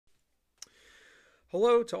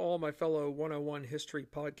Hello to all my fellow 101 History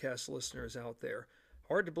Podcast listeners out there.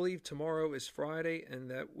 Hard to believe tomorrow is Friday and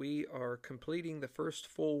that we are completing the first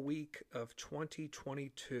full week of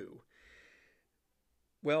 2022.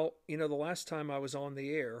 Well, the last time I was on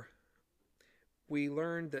the air, we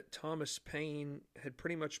learned that Thomas Paine had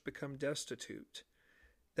pretty much become destitute,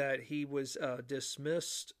 that he was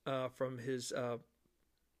dismissed from his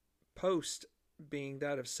post, being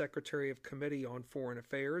that of Secretary of Committee on Foreign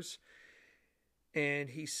Affairs, and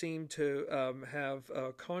he seemed to have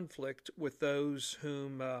a conflict with those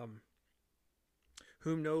whom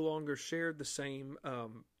no longer shared the same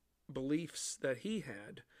beliefs that he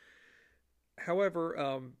had.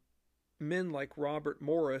 However, men like Robert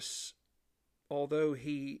Morris, although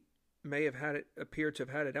he may have appeared to have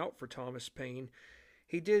had it out for Thomas Paine,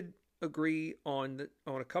 he did agree on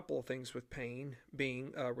a couple of things with Paine,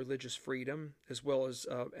 being religious freedom as well as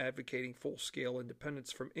advocating full-scale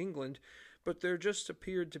independence from England. But there just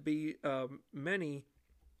appeared to be many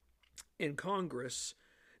in Congress,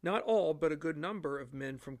 not all, but a good number of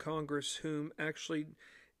men from Congress whom actually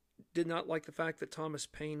did not like the fact that Thomas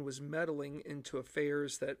Paine was meddling into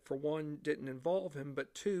affairs that, for one, didn't involve him,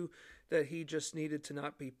 but two, that he just needed to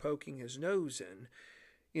not be poking his nose in.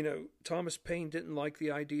 Thomas Paine didn't like the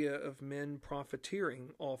idea of men profiteering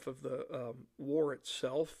off of the war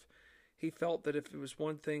itself. He felt that if it was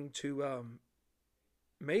one thing to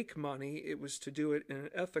make money, it was to do it in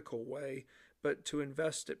an ethical way, but to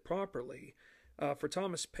invest it properly. For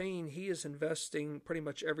Thomas Paine, he is investing pretty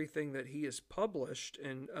much everything that he has published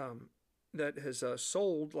and that has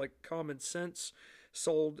sold, like Common Sense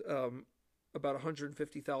sold about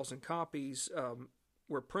 150,000 copies,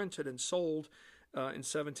 were printed and sold in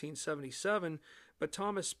 1777, but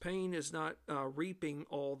Thomas Paine is not reaping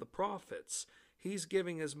all the profits. He's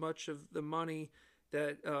giving as much of the money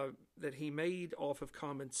that he made off of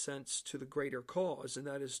Common Sense to the greater cause, and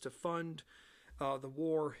that is to fund the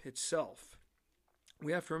war itself.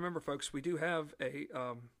 We have to remember, folks, we do have a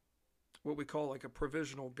what we call like a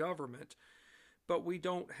provisional government, but we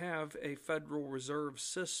don't have a Federal Reserve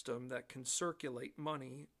System that can circulate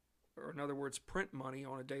money, or in other words, print money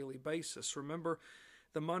on a daily basis. Remember,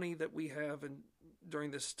 the money that we have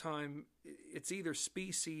during this time, it's either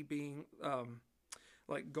specie, being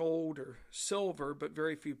like gold or silver, but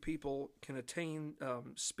very few people can attain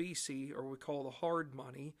specie, or we call the hard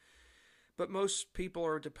money. But most people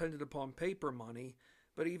are dependent upon paper money,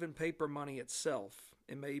 but even paper money itself,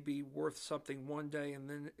 it may be worth something one day and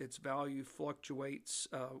then its value fluctuates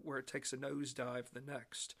where it takes a nosedive the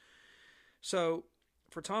next. So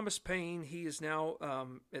for Thomas Paine, he is now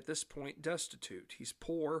at this point destitute. He's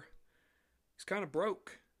poor. He's kind of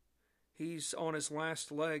broke. He's on his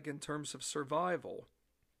last leg in terms of survival.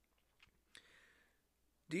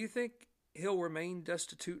 Do you think he'll remain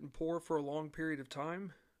destitute and poor for a long period of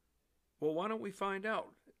time? Well, why don't we find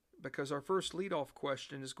out? Because our first leadoff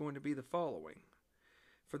question is going to be the following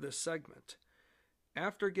for this segment.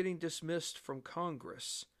 After getting dismissed from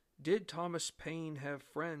Congress, did Thomas Paine have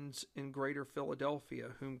friends in Greater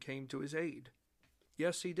Philadelphia whom came to his aid?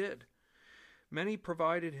 Yes, he did. Many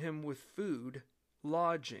provided him with food,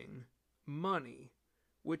 lodging, money,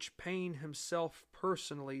 which Paine himself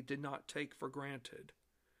personally did not take for granted.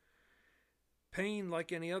 Paine,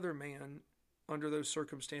 like any other man, under those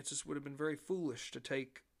circumstances, would have been very foolish to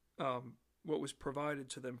take what was provided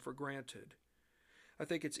to them for granted. I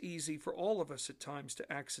think it's easy for all of us at times to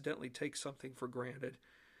accidentally take something for granted,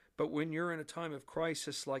 but when you're in a time of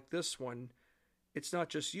crisis like this one, it's not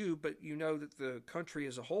just you, but you know that the country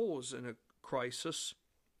as a whole is in a crisis,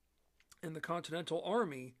 and the Continental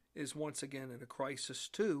Army is once again in a crisis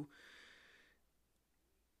too.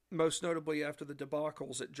 Most notably after the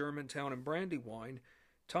debacles at Germantown and Brandywine,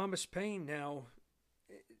 Thomas Paine now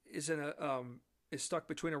is is stuck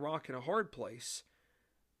between a rock and a hard place.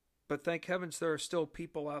 But thank heavens there are still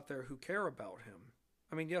people out there who care about him.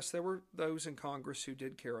 I mean, yes, there were those in Congress who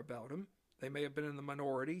did care about him. They may have been in the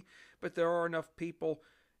minority, but there are enough people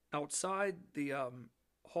outside the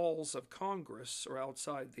halls of Congress or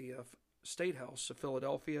outside the State House of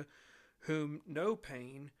Philadelphia whom know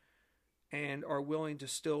Paine and are willing to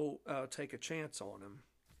still take a chance on him,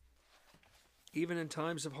 even in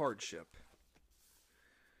times of hardship.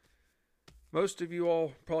 Most of you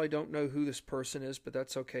all probably don't know who this person is, but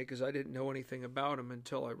that's okay because I didn't know anything about him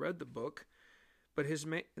until I read the book. But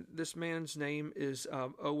this man's name is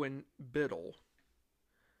Owen Biddle.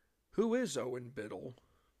 Who is Owen Biddle?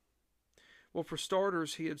 Well, for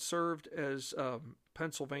starters, he had served as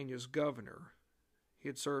Pennsylvania's governor. He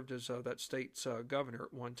had served as that state's governor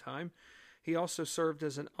at one time. He also served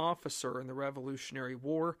as an officer in the Revolutionary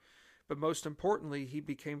War, but most importantly, he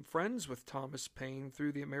became friends with Thomas Paine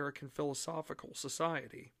through the American Philosophical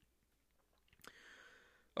Society.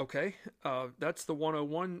 Okay, that's the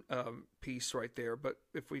 101 piece right there. But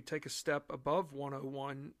if we take a step above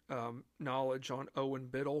 101 knowledge on Owen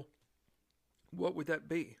Biddle, what would that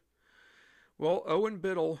be? Well, Owen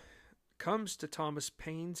Biddle comes to Thomas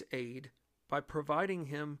Paine's aid by providing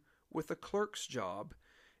him with a clerk's job,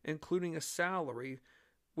 including a salary,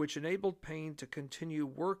 which enabled Paine to continue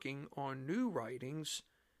working on new writings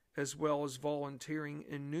as well as volunteering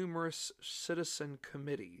in numerous citizen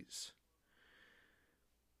committees.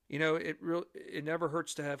 You know, it never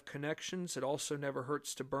hurts to have connections. It also never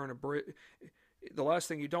hurts to burn a bridge. The last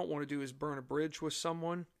thing you don't want to do is burn a bridge with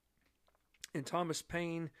someone. And Thomas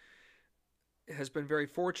Paine has been very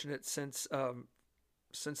fortunate since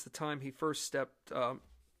the time he first stepped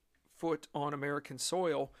foot on American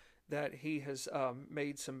soil, that he has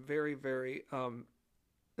made some very, very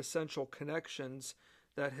essential connections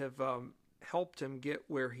that have helped him get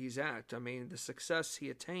where he's at. I mean, the success he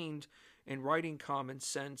attained in writing Common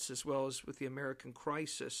Sense, as well as with the American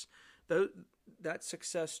Crisis, that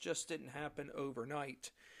success just didn't happen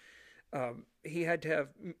overnight. He had to have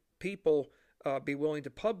people be willing to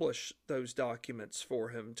publish those documents for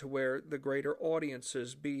him, to where the greater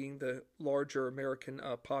audiences, being the larger American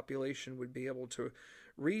population, would be able to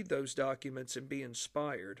read those documents and be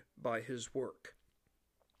inspired by his work.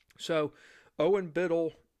 So Owen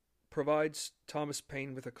Biddle provides Thomas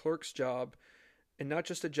Paine with a clerk's job, and not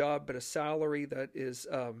just a job, but a salary that is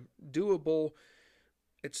doable.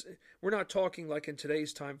 We're not talking like in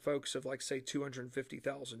today's time, folks, of like say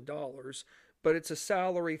 $250,000, but it's a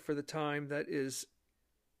salary for the time that is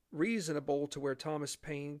reasonable to where Thomas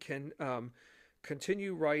Paine can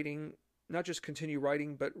continue writing, not just continue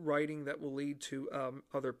writing, but writing that will lead to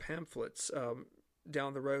other pamphlets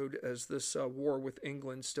down the road as this war with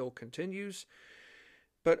England still continues.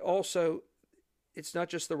 But also, it's not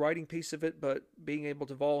just the writing piece of it, but being able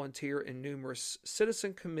to volunteer in numerous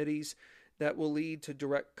citizen committees that will lead to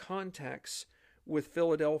direct contacts with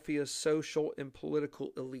Philadelphia's social and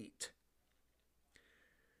political elite.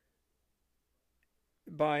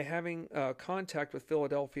 By having contact with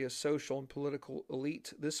Philadelphia's social and political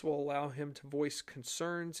elite, this will allow him to voice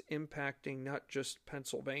concerns impacting not just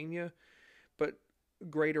Pennsylvania, but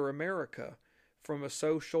greater America from a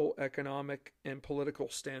social, economic, and political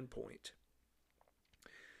standpoint.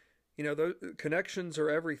 You know, those connections are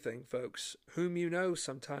everything, folks. Whom you know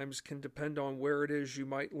sometimes can depend on where it is you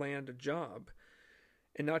might land a job.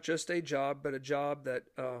 And not just a job, but a job that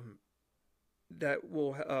that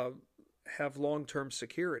will have long-term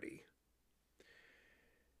security.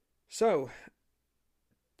 So,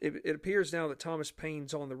 it appears now that Thomas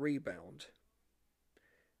Paine's on the rebound.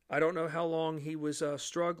 I don't know how long he was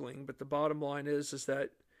struggling, but the bottom line is that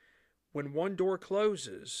when one door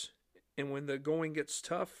closes and when the going gets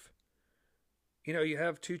tough, you know, you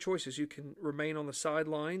have two choices. You can remain on the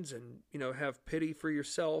sidelines and, you know, have pity for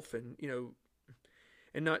yourself and, you know,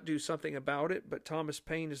 and not do something about it. But Thomas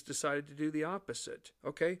Paine has decided to do the opposite.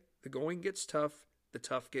 Okay, the going gets tough, the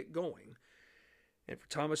tough get going. And for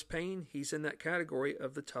Thomas Paine, he's in that category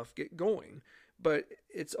of the tough get going. But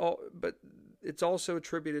it's also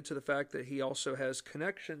attributed to the fact that he also has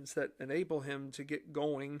connections that enable him to get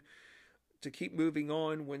going, to keep moving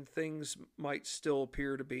on when things might still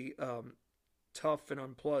appear to be tough and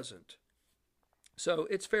unpleasant. So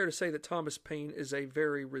it's fair to say that Thomas Paine is a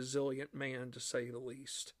very resilient man, to say the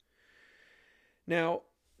least. Now,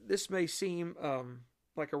 this may seem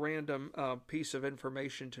like a random piece of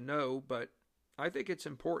information to know, but I think it's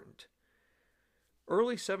important.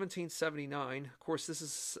 Early 1779, of course, this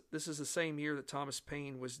is the same year that Thomas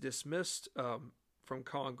Paine was dismissed from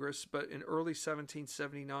Congress, but in early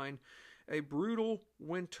 1779, a brutal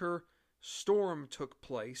winter storm took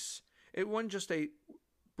place. It wasn't just a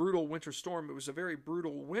brutal winter storm, it was a very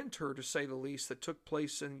brutal winter, to say the least, that took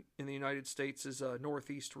place in the United States'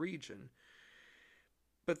 northeast region.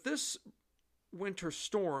 But this winter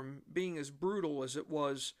storm, being as brutal as it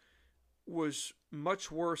was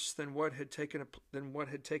much worse than what had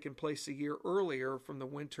taken place a year earlier, from the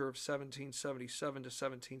winter of 1777 to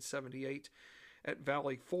 1778 at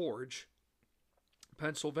Valley Forge,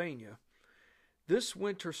 Pennsylvania. This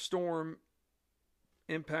winter storm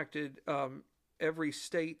impacted every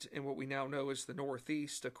state in what we now know as the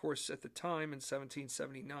Northeast. Of course, at the time in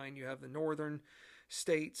 1779, you have the northern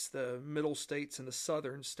states, the middle states, and the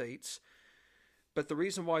southern states. But the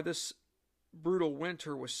reason why this brutal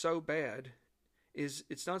winter was so bad is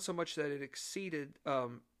it's not so much that it exceeded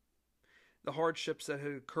the hardships that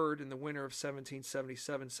had occurred in the winter of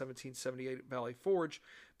 1777-1778 at Valley Forge,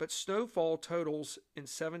 but snowfall totals in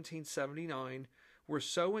 1779 were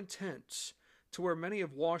so intense to where many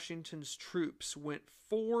of Washington's troops went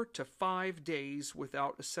 4 to 5 days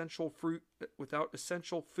without essential food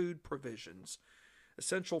provisions.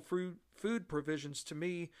 Essential food provisions to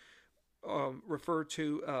me refer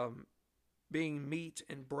to being meat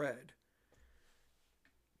and bread.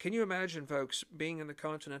 Can you imagine, folks, being in the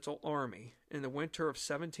Continental Army in the winter of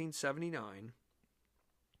 1779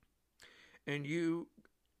 and you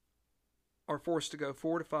are forced to go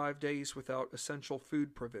 4 to 5 days without essential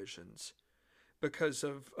food provisions because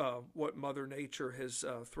of what Mother Nature has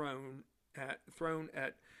thrown at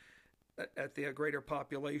the greater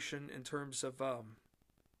population in terms of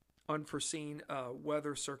unforeseen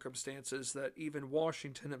weather circumstances that even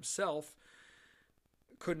Washington himself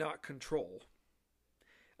could not control?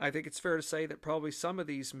 I think it's fair to say that probably some of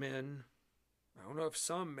these men, I don't know if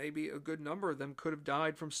some, maybe a good number of them, could have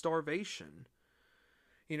died from starvation.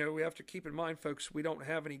 You know, we have to keep in mind, folks, we don't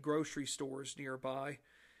have any grocery stores nearby.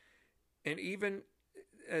 And even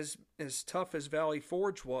as tough as Valley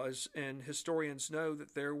Forge was, and historians know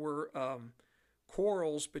that there were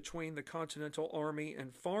quarrels between the Continental Army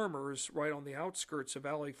and farmers right on the outskirts of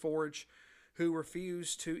Valley Forge who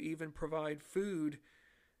refused to even provide food,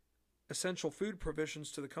 essential food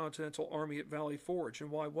provisions to the Continental Army at Valley Forge.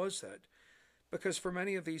 And why was that? Because for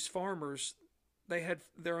many of these farmers, they had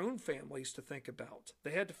their own families to think about.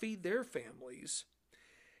 They had to feed their families.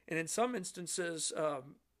 And in some instances,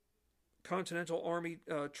 Continental Army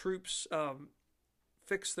troops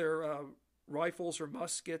fixed their rifles or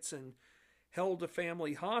muskets and held a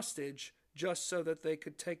family hostage just so that they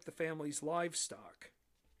could take the family's livestock.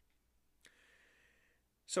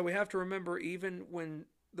 So we have to remember, even when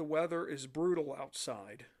the weather is brutal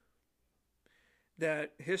outside,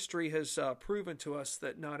 that history has proven to us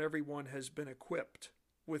that not everyone has been equipped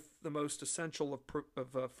with the most essential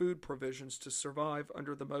of food provisions to survive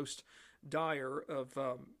under the most dire of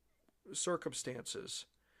circumstances.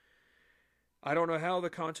 I don't know how the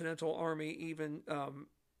Continental Army even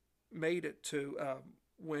made it to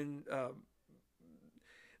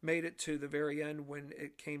the very end when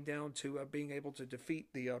it came down to being able to defeat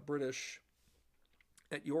the British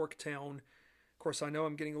at Yorktown. Of course, I know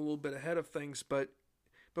I'm getting a little bit ahead of things, but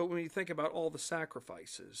when you think about all the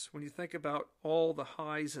sacrifices, when you think about all the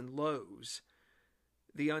highs and lows,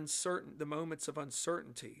 the moments of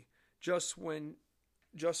uncertainty, just when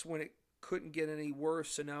it couldn't get any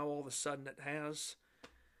worse, and now all of a sudden it has.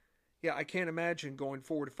 Yeah, I can't imagine going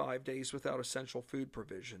 4 to 5 days without essential food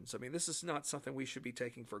provisions. I mean, this is not something we should be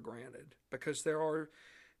taking for granted, because there are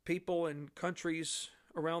people in countries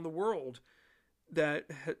around the world that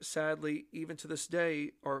sadly, even to this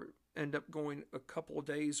day, end up going a couple of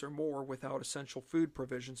days or more without essential food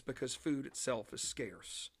provisions because food itself is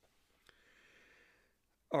scarce.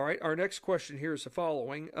 All right, our next question here is the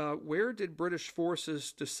following. Where did British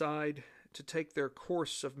forces decide to take their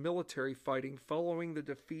course of military fighting following the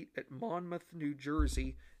defeat at Monmouth, New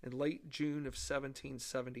Jersey in late June of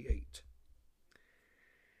 1778?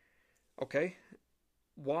 Okay.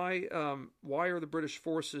 Why are the British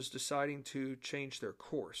forces deciding to change their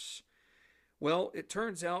course? Well, it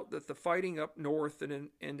turns out that the fighting up north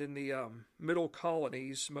and in the middle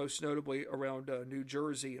colonies, most notably around New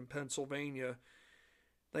Jersey and Pennsylvania,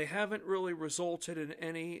 they haven't really resulted in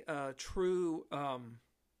any true,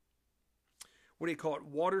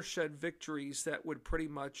 watershed victories that would pretty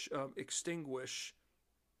much extinguish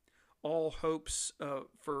all hopes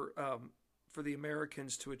for the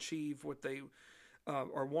Americans to achieve what they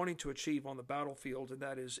are wanting to achieve on the battlefield, and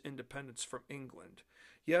that is independence from England.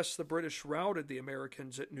 Yes, the British routed the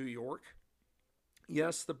Americans at New York.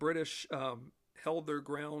 Yes, the British held their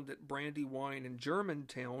ground at Brandywine and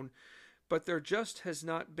Germantown, but there just has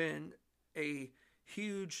not been a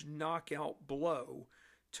huge knockout blow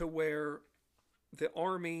to where the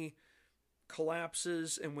army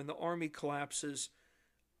collapses, and when the army collapses,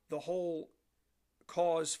 the whole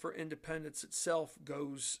cause for independence itself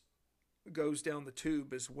goes down the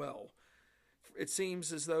tube as well. It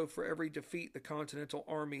seems as though for every defeat the Continental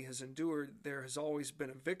Army has endured, there has always been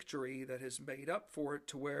a victory that has made up for it,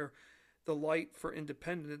 to where the light for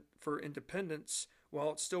independence,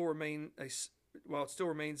 while it still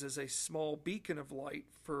remains as a small beacon of light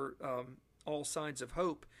for all signs of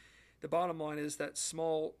hope, the bottom line is that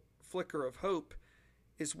small flicker of hope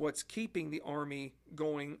is what's keeping the army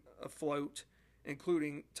going afloat,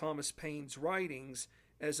 including Thomas Paine's writings,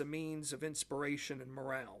 as a means of inspiration and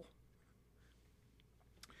morale.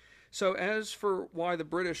 So, as for why the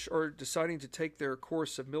British are deciding to take their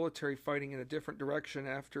course of military fighting in a different direction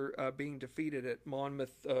after being defeated at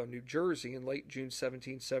Monmouth, New Jersey in late June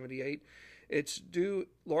 1778, it's due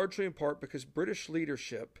largely in part because British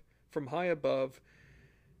leadership from high above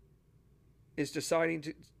is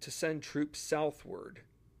deciding to send troops southward.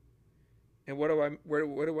 And what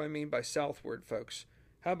do I mean by southward, folks?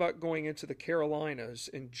 How about going into the Carolinas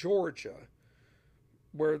and Georgia,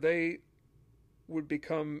 where they would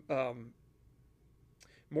become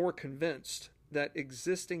more convinced that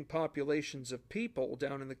existing populations of people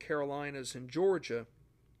down in the Carolinas and Georgia,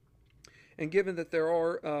 and given that there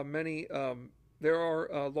are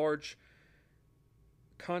a large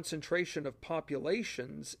concentration of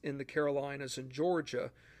populations in the Carolinas and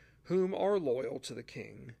Georgia whom are loyal to the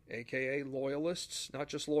king, aka loyalists, not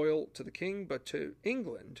just loyal to the king but to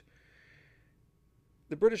England.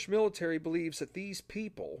 The British military believes that these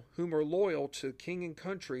people, whom are loyal to king and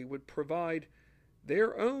country, would provide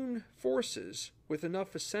their own forces with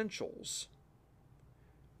enough essentials.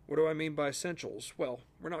 What do I mean by essentials? Well,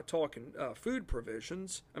 we're not talking food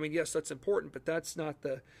provisions. I mean, yes, that's important, but that's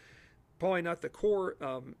probably not the core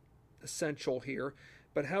essential here.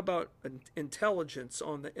 But how about intelligence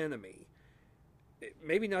on the enemy?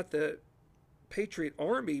 Maybe not the Patriot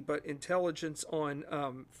Army, but intelligence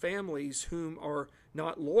on families whom are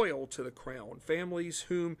not loyal to the crown, families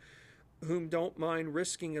whom don't mind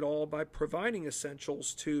risking it all by providing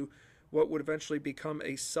essentials to what would eventually become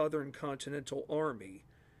a Southern Continental Army.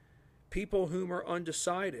 People whom are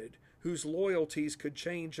undecided, whose loyalties could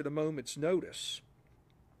change at a moment's notice.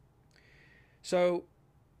 So,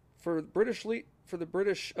 for the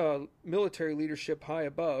British military leadership high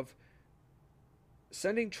above,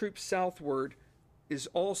 sending troops southward is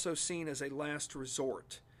also seen as a last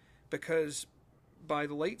resort, because by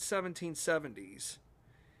the late 1770s,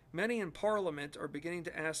 many in Parliament are beginning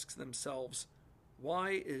to ask themselves,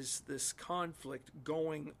 why is this conflict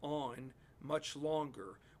going on much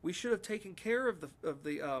longer? We should have taken care of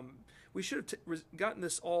we should have gotten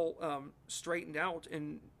this all straightened out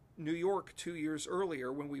in New York 2 years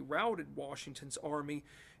earlier when we routed Washington's army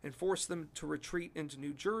and forced them to retreat into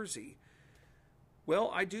New Jersey.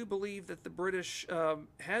 Well, I do believe that the British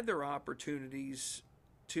had their opportunities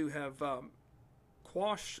to have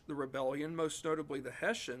quashed the rebellion, most notably the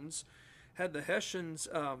Hessians. Had the Hessians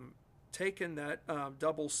taken that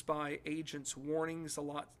double spy agent's warnings a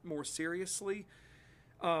lot more seriously,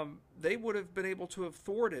 they would have been able to have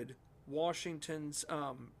thwarted Washington's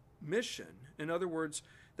mission. In other words,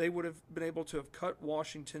 they would have been able to have cut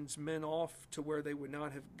Washington's men off to where they would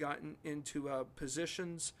not have gotten into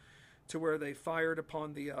positions to where they fired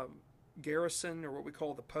upon the garrison, or what we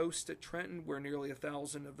call the post at Trenton, where nearly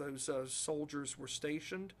 1,000 of those soldiers were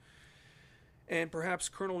stationed. And perhaps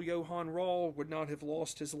Colonel Johann Rall would not have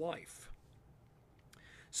lost his life.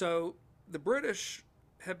 So the British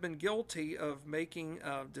have been guilty of making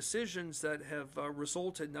decisions that have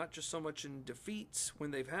resulted not just so much in defeats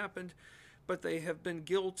when they've happened, but they have been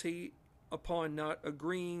guilty upon not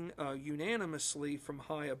agreeing unanimously from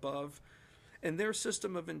high above. And their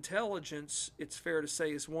system of intelligence, it's fair to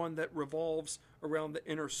say, is one that revolves around the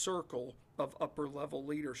inner circle of upper-level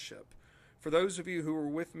leadership. For those of you who were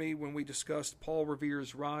with me when we discussed Paul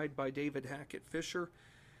Revere's Ride by David Hackett Fischer,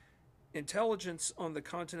 intelligence on the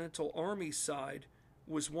Continental Army side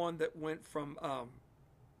was one that went from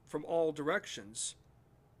all directions,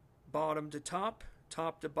 bottom to top,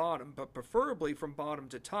 top to bottom, but preferably from bottom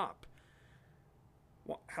to top.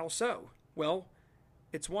 How so? Well,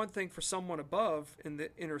 it's one thing for someone above in the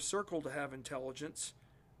inner circle to have intelligence,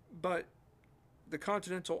 but the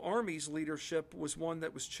Continental Army's leadership was one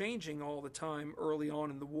that was changing all the time early on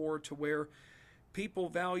in the war, to where people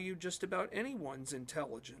valued just about anyone's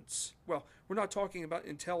intelligence. Well, we're not talking about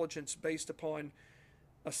intelligence based upon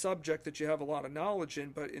a subject that you have a lot of knowledge in,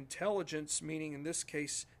 but intelligence meaning, in this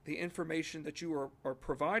case, the information that you are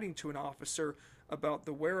providing to an officer about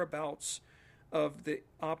the whereabouts of the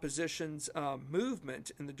opposition's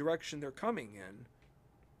movement in the direction they're coming in.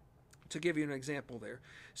 To give you an example there.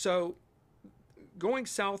 So going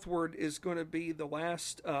southward is going to be the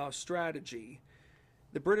last strategy.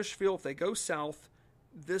 The British feel if they go south,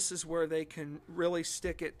 this is where they can really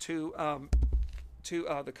stick it to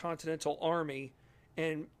the Continental Army,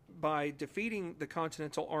 and by defeating the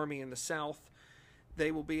Continental Army in the south,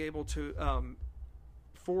 they will be able to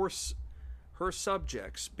force her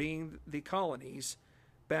subjects, being the colonies,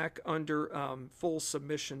 back under full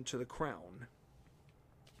submission to the crown.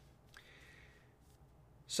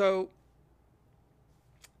 So,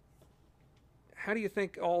 how do you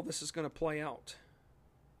think all this is going to play out?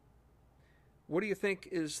 What do you think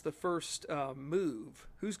is the first move?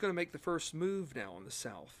 Who's going to make the first move now in the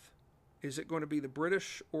South? Is it going to be the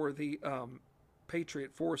British or the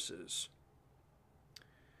Patriot forces?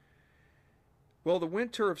 Well, the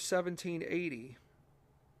winter of 1780,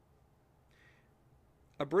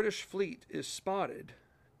 a British fleet is spotted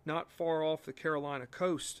not far off the Carolina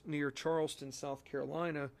coast near Charleston, South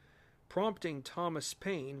Carolina, prompting Thomas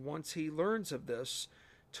Paine, once he learns of this,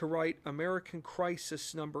 to write American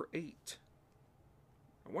Crisis number 8.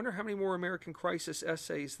 I wonder how many more American Crisis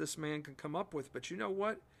essays this man can come up with, but you know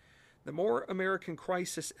what? The more American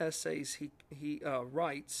Crisis essays he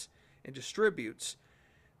writes and distributes,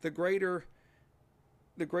 the greater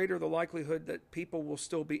the likelihood that people will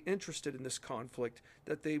still be interested in this conflict,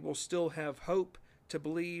 that they will still have hope to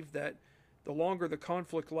believe that the longer the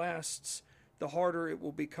conflict lasts, the harder it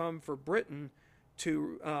will become for Britain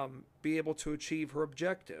to be able to achieve her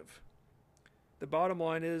objective. The bottom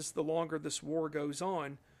line is, the longer this war goes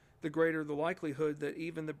on, the greater the likelihood that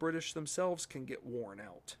even the British themselves can get worn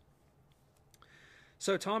out.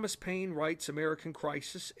 So Thomas Paine writes American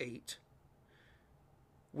Crisis 8,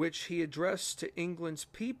 which he addressed to England's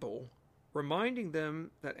people, reminding them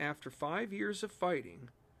that after 5 years of fighting,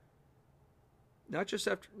 not just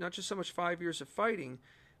so much 5 years of fighting,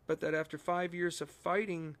 but that after 5 years of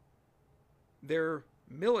fighting their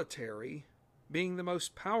military, being the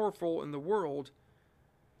most powerful in the world,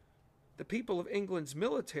 the people of England's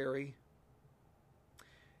military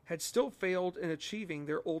had still failed in achieving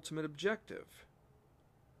their ultimate objective.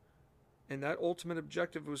 And that ultimate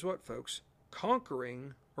objective was what, folks?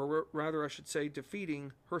 Conquering, or rather I should say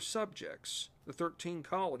defeating, her subjects. The 13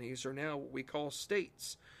 colonies are now what we call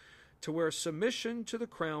states, to where submission to the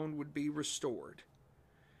crown would be restored.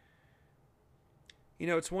 You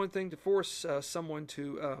know, it's one thing to force someone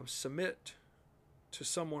to submit to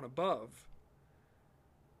someone above,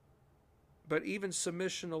 but even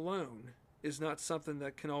submission alone is not something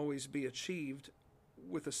that can always be achieved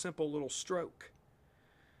with a simple little stroke.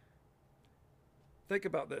 Think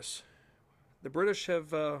about this. The British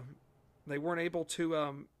they weren't able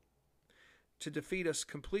to defeat us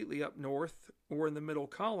completely up north or in the middle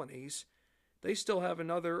colonies. They still have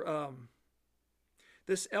another,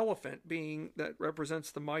 this elephant being that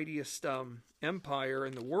represents the mightiest empire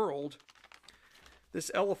in the world. This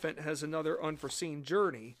elephant has another unforeseen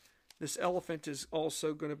journey. This elephant is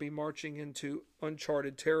also going to be marching into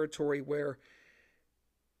uncharted territory where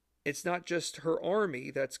it's not just her army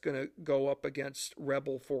that's going to go up against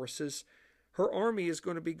rebel forces. Her army is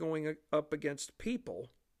going to be going up against people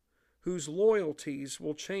whose loyalties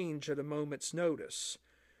will change at a moment's notice,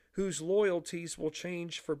 whose loyalties will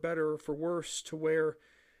change for better or for worse, to where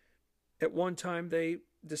at one time they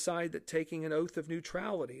decide that taking an oath of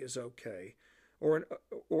neutrality is okay,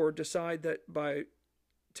 or decide that by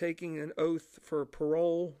taking an oath for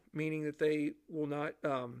parole, meaning that they will not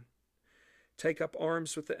take up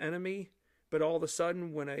arms with the enemy, but all of a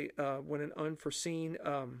sudden when an unforeseen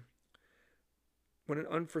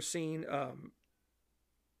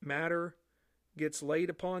matter gets laid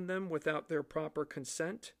upon them without their proper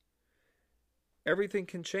consent, everything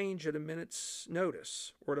can change at a minute's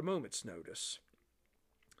notice or at a moment's notice.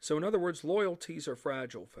 So in other words, loyalties are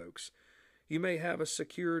fragile, folks. You may have a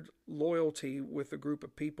secured loyalty with a group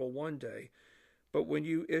of people one day, but when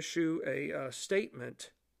you issue a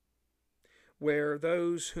statement where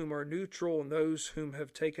those whom are neutral and those whom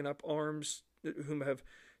have taken up arms, whom have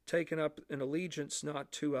taken up an allegiance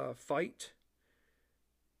not to fight,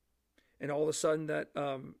 and all of a sudden that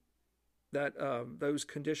those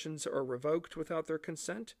conditions are revoked without their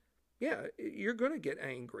consent, yeah, you're going to get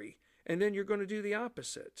angry, and then you're going to do the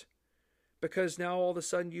opposite, because now all of a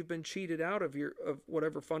sudden you've been cheated out of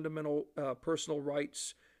whatever fundamental personal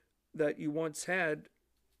rights that you once had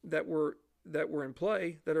that were in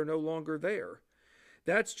play that are no longer there.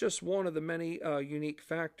 That's just one of the many unique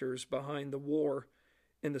factors behind the war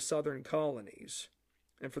in the southern colonies.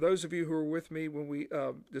 And for those of you who were with me when we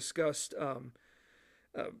discussed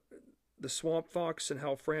the Swamp Fox and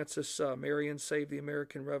how Francis Marion saved the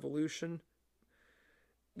American Revolution,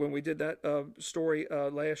 when we did that story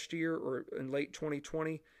last year or in late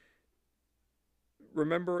 2020,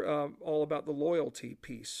 remember all about the loyalty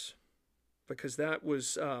piece, because that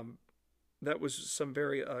was some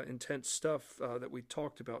very intense stuff that we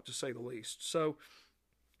talked about, to say the least. So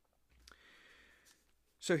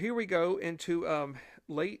here we go into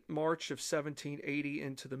late March of 1780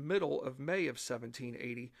 into the middle of May of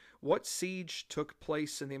 1780. What siege took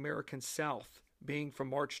place in the American South, being from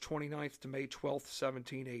March 29th to May 12th,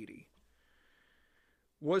 1780?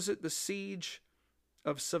 Was it the siege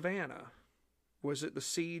of Savannah? Was it the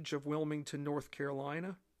siege of Wilmington, North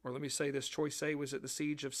Carolina? Or let me say this, choice A was at the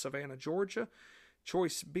Siege of Savannah, Georgia.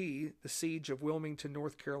 Choice B, the Siege of Wilmington,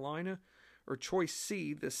 North Carolina. Or choice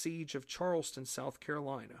C, the Siege of Charleston, South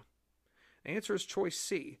Carolina. The answer is choice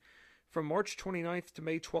C. From March 29th to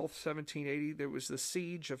May 12th, 1780, there was the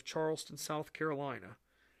Siege of Charleston, South Carolina.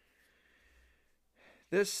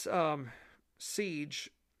 This siege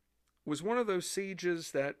was one of those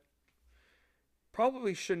sieges that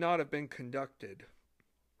probably should not have been conducted.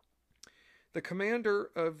 The commander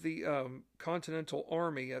of the Continental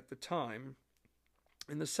Army at the time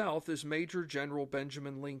in the South is Major General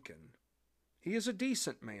Benjamin Lincoln. He is a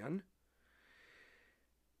decent man.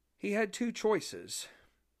 He had two choices.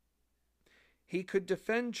 He could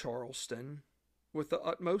defend Charleston with the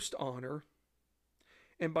utmost honor,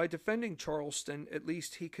 and by defending Charleston, at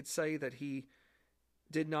least he could say that he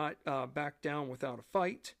did not back down without a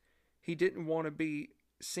fight. He didn't want to be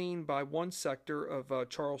seen by one sector of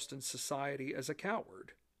Charleston society as a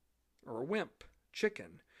coward or a wimp,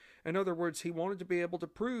 chicken. In other words, he wanted to be able to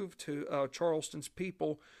prove to Charleston's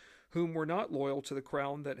people whom were not loyal to the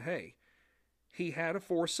crown that, hey, he had a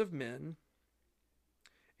force of men.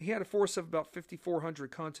 He had a force of about 5,400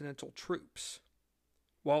 Continental troops.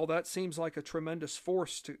 While that seems like a tremendous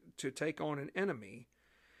force to take on an enemy,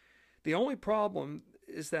 the only problem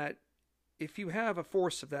is that if you have a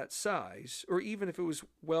force of that size, or even if it was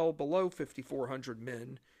well below 5,400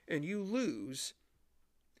 men, and you lose,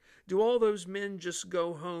 do all those men just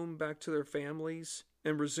go home back to their families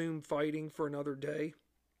and resume fighting for another day?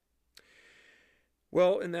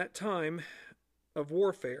 Well, in that time of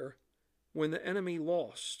warfare, when the enemy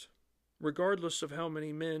lost, regardless of how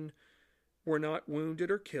many men were not wounded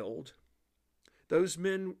or killed, those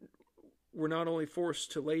men were not only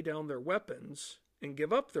forced to lay down their weapons and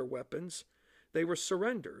give up their weapons, they were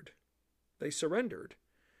surrendered. They surrendered.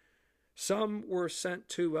 Some were sent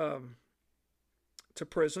to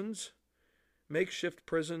prisons, makeshift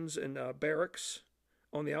prisons and barracks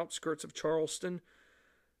on the outskirts of Charleston,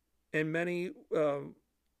 and many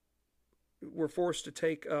were forced to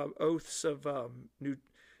take oaths of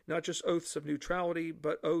not just oaths of neutrality,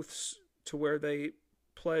 but oaths to where they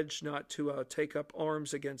pledged not to take up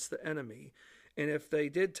arms against the enemy. And if they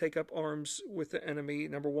did take up arms with the enemy,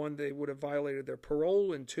 number one, they would have violated their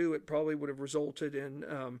parole, and two, it probably would have resulted in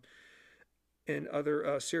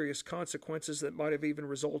other serious consequences that might have even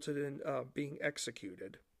resulted in being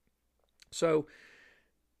executed. So,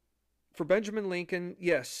 for Benjamin Lincoln,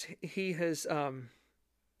 yes, he has,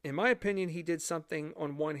 in my opinion, he did something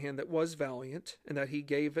on one hand that was valiant, and that he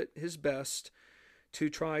gave it his best to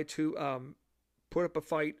try to put up a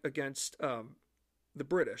fight against the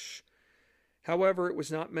British. However, it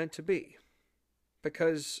was not meant to be,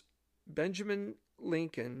 because Benjamin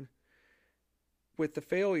Lincoln, with the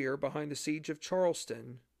failure behind the siege of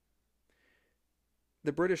Charleston,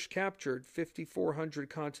 the British captured 5,400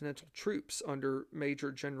 Continental troops under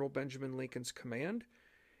Major General Benjamin Lincoln's command.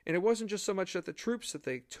 And it wasn't just so much that the troops that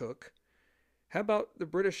they took. How about the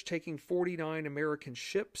British taking 49 American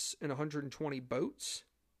ships and 120 boats?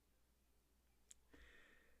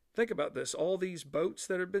 Think about this. All these boats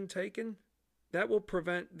that have been taken, that will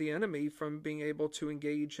prevent the enemy from being able to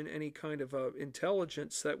engage in any kind of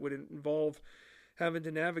intelligence that would involve having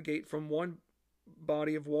to navigate from one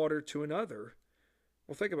body of water to another.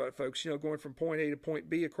 Well, think about it, folks. Going from point A to point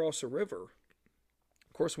B across a river.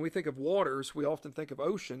 Of course, when we think of waters, we often think of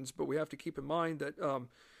oceans, but we have to keep in mind that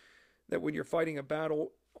that when you're fighting a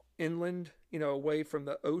battle inland, away from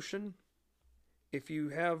the ocean, if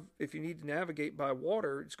you need to navigate by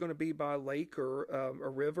water, it's going to be by a lake or a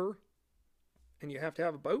river, and you have to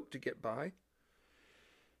have a boat to get by.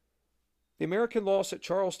 The American loss at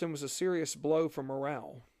Charleston was a serious blow for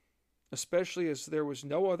morale, especially as there was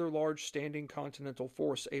no other large standing Continental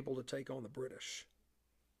force able to take on the British.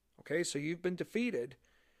 Okay, so you've been defeated,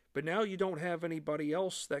 but now you don't have anybody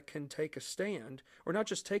else that can take a stand, or not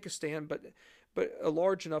just take a stand, but a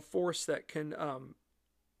large enough force that can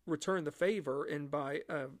return the favor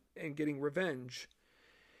and getting revenge.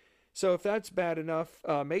 So if that's bad enough,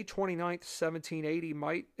 May 29th, 1780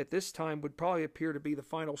 might, at this time, would probably appear to be the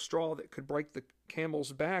final straw that could break the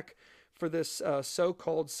camel's back for this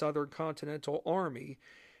so-called Southern Continental Army.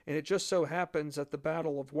 And it just so happens at the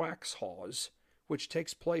Battle of Waxhaws, which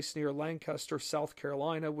takes place near Lancaster, South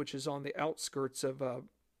Carolina, which is on the outskirts of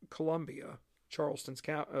Columbia,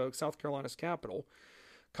 South Carolina's capital.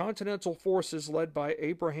 Continental forces led by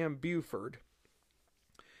Abraham Buford,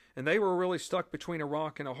 and they were really stuck between a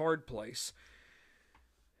rock and a hard place.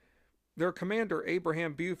 Their commander,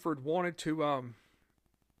 Abraham Buford, wanted to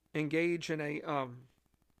engage in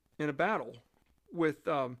a battle with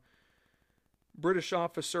British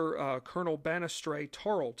officer Colonel Banastre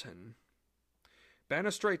Tarleton.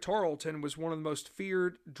 Banastre Tarleton was one of the most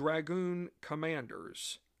feared dragoon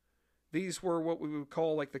commanders. These were what we would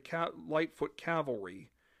call like the Lightfoot cavalry.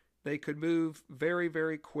 They could move very,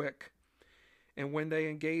 very quick, and when they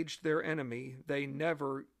engaged their enemy, they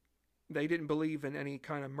didn't believe in any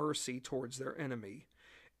kind of mercy towards their enemy.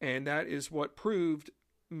 And that is what proved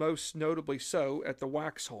most notably so at the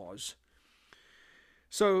Waxhaws.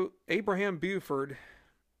 So Abraham Buford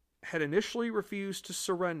had initially refused to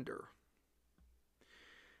surrender.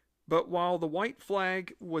 But while the white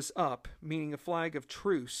flag was up, meaning a flag of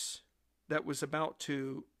truce that was about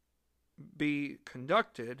to be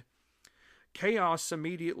conducted, chaos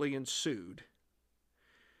immediately ensued.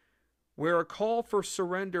 Where a call for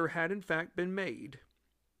surrender had in fact been made,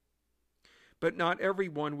 but not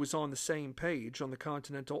everyone was on the same page on the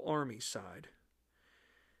Continental Army side.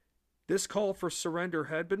 This call for surrender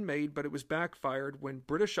had been made, but it was backfired when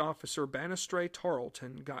British officer Banastre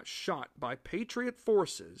Tarleton got shot by Patriot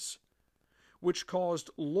forces, which caused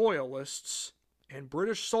loyalists and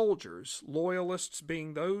British soldiers, loyalists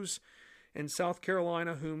being those in South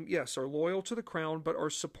Carolina whom, yes, are loyal to the crown, but are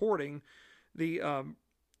supporting the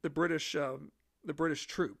British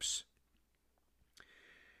troops.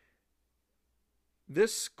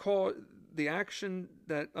 The action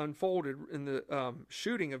that unfolded in the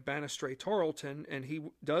shooting of Banastre Tarleton, and he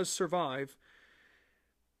does survive.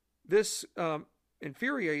 This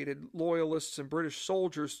infuriated loyalists and British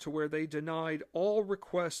soldiers to where they denied all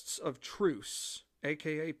requests of truce,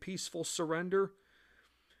 aka peaceful surrender.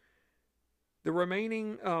 The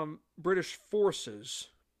remaining British forces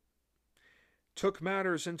took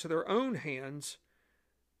matters into their own hands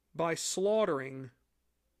by slaughtering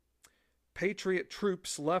Patriot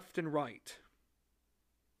troops left and right.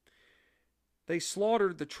 They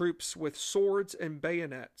slaughtered the troops with swords and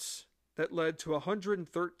bayonets that led to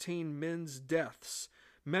 113 men's deaths.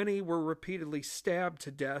 Many were repeatedly stabbed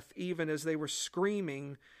to death even as they were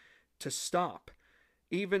screaming to stop.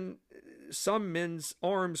 Even some men's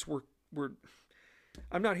arms were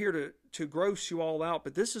I'm not here to gross you all out,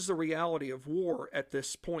 but this is the reality of war at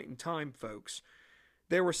this point in time, folks.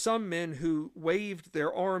 There were some men who waved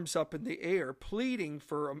their arms up in the air, pleading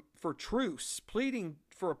for truce, pleading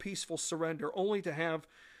for a peaceful surrender, only to have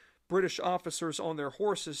British officers on their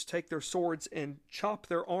horses take their swords and chop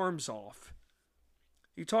their arms off.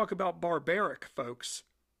 You talk about barbaric, folks.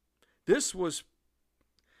 This was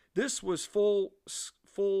full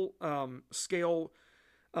scale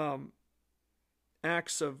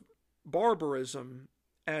acts of barbarism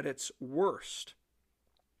at its worst.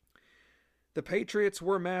 The Patriots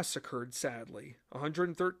were massacred, sadly.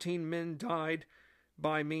 113 men died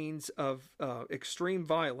by means of extreme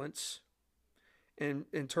violence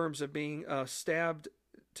in terms of being stabbed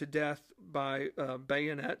to death by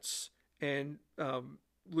bayonets and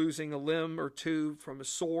losing a limb or two from a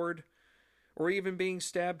sword, or even being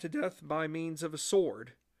stabbed to death by means of a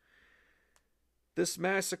sword. This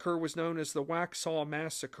massacre was known as the Waxhaw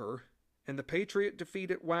Massacre, and the Patriot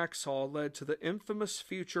defeat at Waxhaw led to the infamous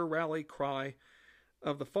future rally cry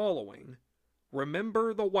of the following: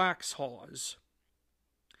 "Remember the Waxhaws."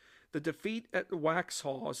 The defeat at the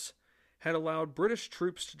Waxhaws had allowed British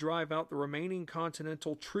troops to drive out the remaining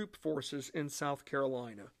Continental troop forces in South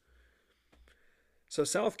Carolina. So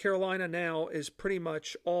South Carolina now is pretty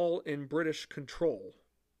much all in British control.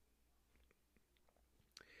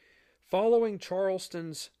 Following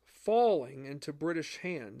Charleston's falling into British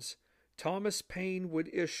hands, Thomas Paine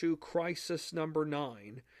would issue Crisis Number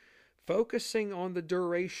 9, focusing on the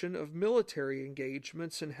duration of military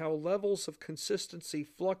engagements and how levels of consistency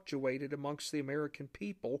fluctuated amongst the American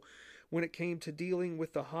people when it came to dealing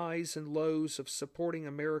with the highs and lows of supporting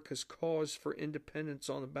America's cause for independence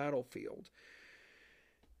on the battlefield.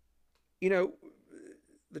 You know,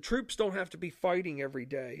 the troops don't have to be fighting every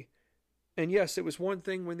day. And yes, it was one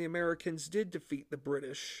thing when the Americans did defeat the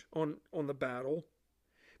British on the battle,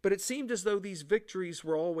 but it seemed as though these victories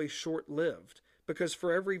were always short-lived, because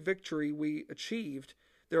for every victory we achieved,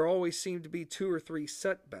 there always seemed to be 2 or 3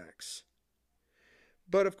 setbacks.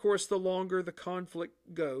 But of course, the longer the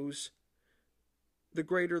conflict goes, the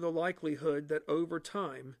greater the likelihood that over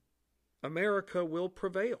time, America will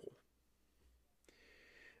prevail.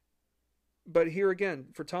 But here again,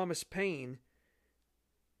 for Thomas Paine,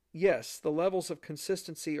 yes, the levels of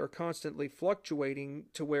consistency are constantly fluctuating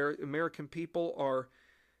to where American people are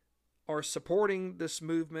supporting this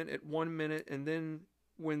movement at 1 minute, and then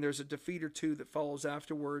when there's a defeat or two that follows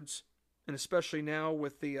afterwards, and especially now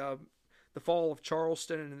with the fall of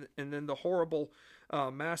Charleston and then the horrible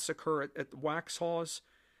massacre at the Waxhaws,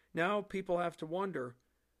 now people have to wonder,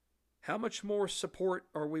 How much more support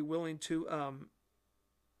are we willing to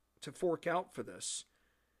fork out for this?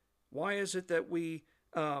 Why is it that we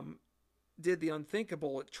did the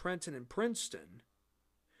unthinkable at Trenton and Princeton?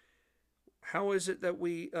 How is it that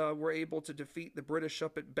we were able to defeat the British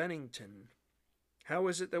up at Bennington? How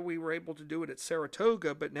is it that we were able to do it at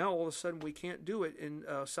Saratoga, but now all of a sudden we can't do it in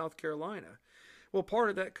South Carolina? Well, part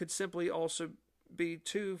of that could simply also be,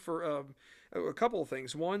 too, for a couple of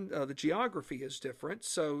things. One, the geography is different,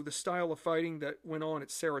 so the style of fighting that went on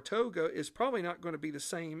at Saratoga is probably not going to be the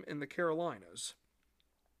same in the Carolinas.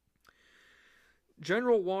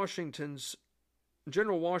 General Washington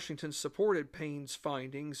supported Paine's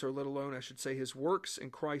findings, or let alone, I should say, his works in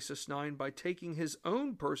Crisis 9 by taking his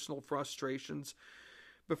own personal frustrations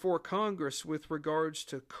before Congress with regards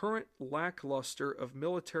to current lackluster of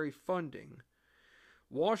military funding.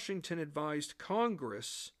 Washington advised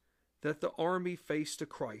Congress that the Army faced a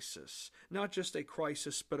crisis. Not just a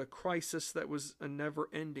crisis, but a crisis that was a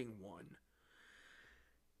never-ending one.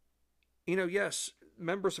 Yes,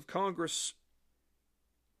 members of Congress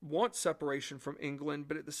want separation from England,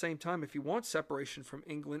 but at the same time, if you want separation from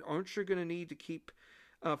England, aren't you going to need to keep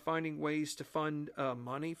finding ways to fund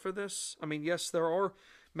money for this? I mean, yes, there are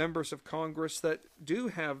members of Congress that do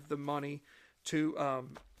have the money to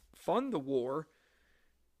fund the war,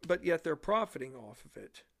 but yet they're profiting off of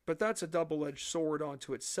it. But that's a double-edged sword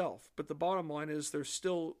onto itself. But the bottom line is they're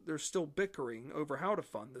still bickering over how to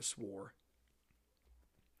fund this war.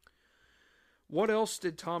 What else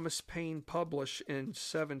did Thomas Paine publish in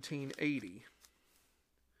 1780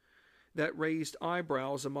 that raised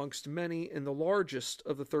eyebrows amongst many in the largest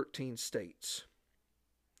of the 13 states?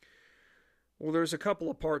 Well, there's a couple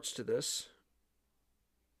of parts to this,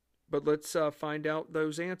 but let's find out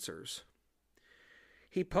those answers.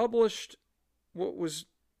 He published what was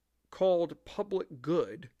called Public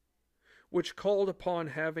Good, which called upon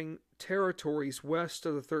having territories west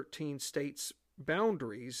of the 13 states'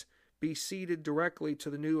 boundaries be ceded directly to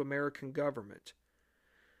the new American government.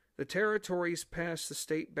 The territories past the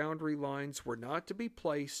state boundary lines were not to be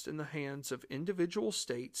placed in the hands of individual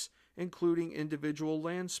states, including individual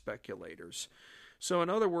land speculators. So in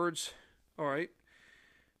other words, all right,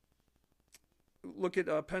 look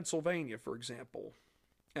at Pennsylvania, for example.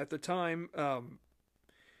 At the time,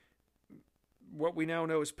 what we now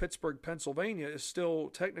know as Pittsburgh, Pennsylvania, is still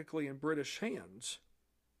technically in British hands.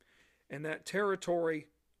 And that territory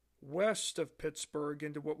west of Pittsburgh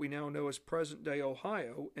into what we now know as present-day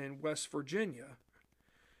Ohio and West Virginia,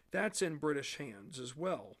 that's in British hands as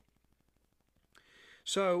well.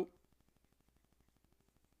 So,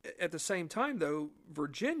 at the same time, though,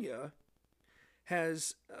 Virginia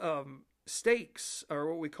has stakes, or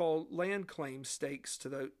what we call land claim stakes, to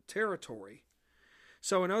the territory.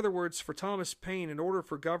 So, in other words, for Thomas Paine, in order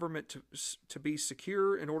for government to be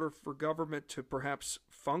secure, in order for government to perhaps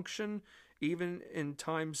function, even in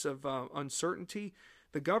times of uncertainty,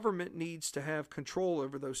 the government needs to have control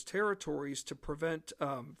over those territories to prevent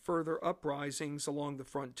further uprisings along the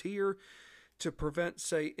frontier, to prevent,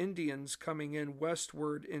 say, Indians coming in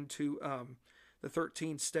westward into the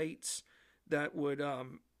 13 states that would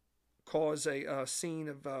cause a scene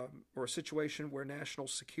of or a situation where national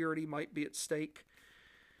security might be at stake.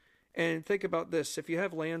 And think about this: if you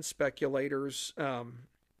have land speculators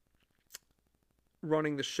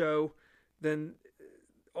running the show, then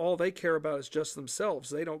all they care about is just themselves.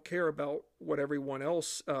 They don't care about what everyone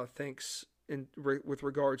else thinks with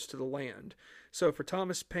regards to the land. So for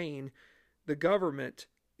Thomas Paine, the government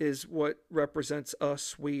is what represents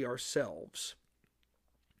us, we ourselves.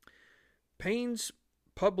 Paine's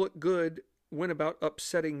Public Good went about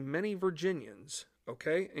upsetting many Virginians.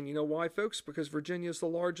 Okay, and you know why, folks? Because Virginia is the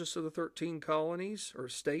largest of the 13 colonies or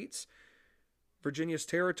states. Virginia's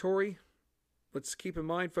territory, let's keep in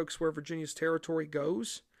mind, folks, where Virginia's territory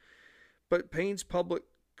goes. But Paine's Public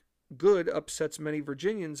Good upsets many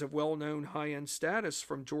Virginians of well-known high-end status,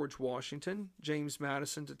 from George Washington, James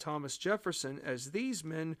Madison to Thomas Jefferson, as these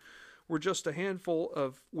men were just a handful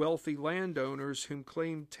of wealthy landowners whom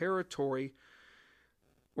claimed territory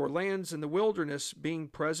or lands in the wilderness, being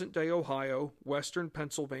present-day Ohio, western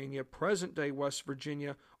Pennsylvania, present-day West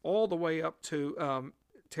Virginia, all the way up to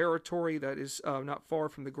territory that is not far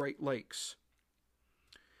from the Great Lakes.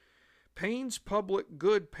 Paine's Public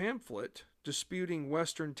Good pamphlet disputing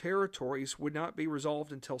western territories would not be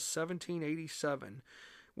resolved until 1787,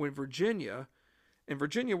 when Virginia, and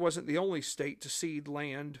Virginia wasn't the only state to cede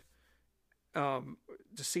land, to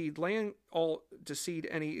cede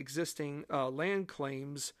any existing land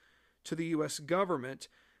claims to the U.S. government,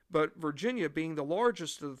 but Virginia, being the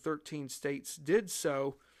largest of the 13 states, did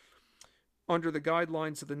so under the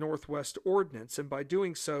guidelines of the Northwest Ordinance, and by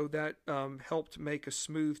doing so, that helped make a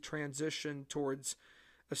smooth transition towards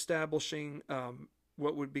establishing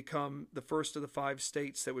what would become the first of the 5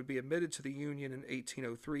 states that would be admitted to the Union in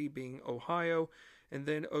 1803, being Ohio, and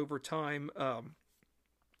then over time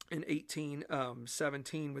in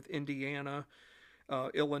 1817 with Indiana,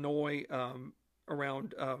 Illinois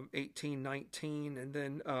around 1819, and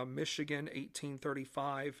then Michigan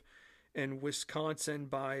 1835, and Wisconsin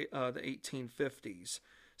by the 1850s.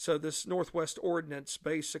 So this Northwest Ordinance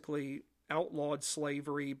basically outlawed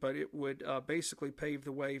slavery, but it would basically pave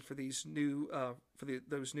the way for these new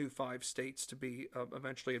those new 5 states to be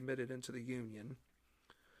eventually admitted into the Union.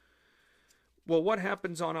 Well, what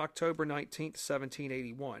happens on October 19th,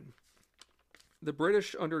 1781? The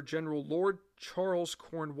British, under General Lord Charles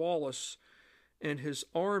Cornwallis and his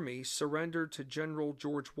army, surrendered to General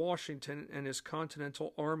George Washington and his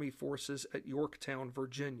Continental Army forces at Yorktown,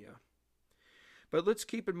 Virginia. But let's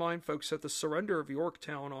keep in mind, folks, that the surrender of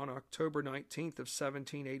Yorktown on October 19th of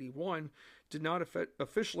 1781 did not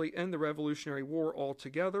officially end the Revolutionary War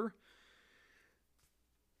altogether,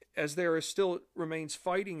 as there still remains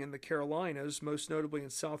fighting in the Carolinas, most notably in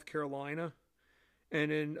South Carolina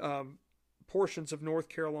and in portions of North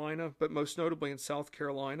Carolina, but most notably in South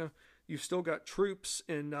Carolina. You've still got troops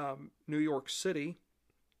in New York City.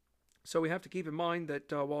 So we have to keep in mind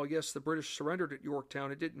that while, yes, the British surrendered at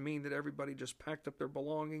Yorktown, it didn't mean that everybody just packed up their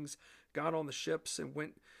belongings, got on the ships, and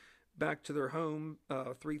went back to their home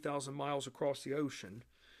 3,000 miles across the ocean.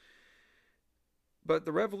 But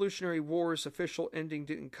the Revolutionary War's official ending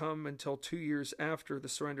didn't come until 2 years after the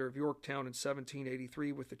surrender of Yorktown in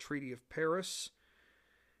 1783 with the Treaty of Paris.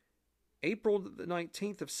 April the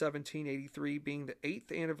 19th of 1783 being the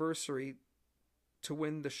 8th anniversary to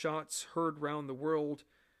when the shots heard round the world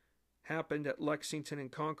happened at Lexington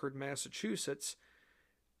and Concord, Massachusetts.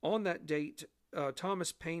 On that date,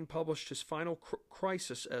 Thomas Paine published his final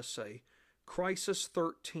crisis essay, Crisis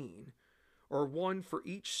 13, or one for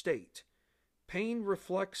each state. Paine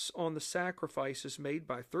reflects on the sacrifices made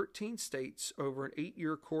by 13 states over an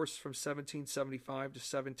 8-year course from 1775 to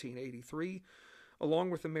 1783,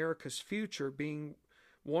 along with America's future being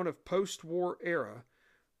one of post-war era,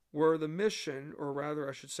 where the mission, or rather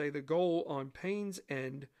I should say the goal on Paine's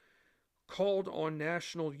end, called on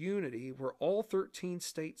national unity, where all 13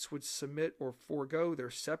 states would submit or forego their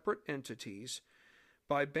separate entities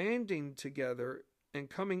by banding together and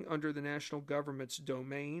coming under the national government's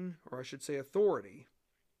domain, or I should say authority.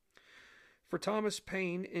 For Thomas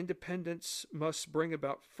Paine, independence must bring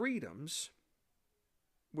about freedoms,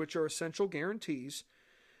 which are essential guarantees,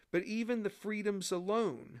 but even the freedoms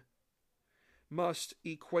alone must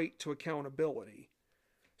equate to accountability.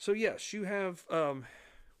 So yes, you have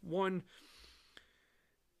one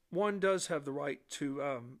does have the right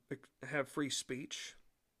to have free speech.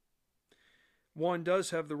 One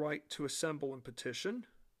does have the right to assemble and petition.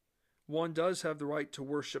 One does have the right to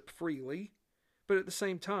worship freely. But at the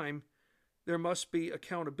same time, there must be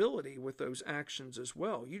accountability with those actions as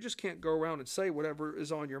well. You just can't go around and say whatever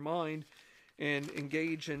is on your mind and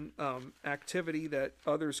engage in activity that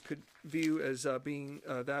others could view as being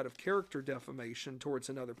that of character defamation towards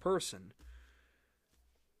another person.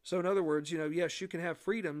 So in other words, yes, you can have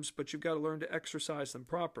freedoms, but you've got to learn to exercise them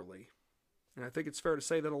properly. And I think it's fair to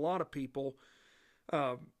say that a lot of people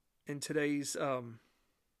in today's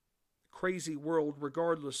crazy world,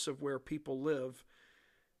 regardless of where people live,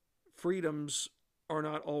 freedoms are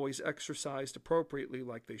not always exercised appropriately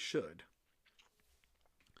like they should.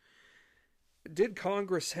 Did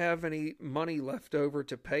Congress have any money left over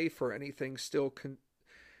to pay for anything still?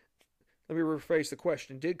 Let me rephrase the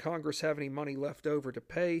question. Did Congress have any money left over to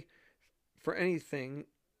pay for anything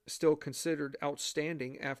still considered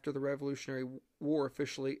outstanding after the Revolutionary War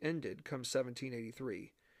officially ended come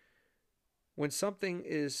 1783? When something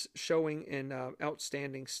is showing an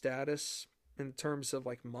outstanding status in terms of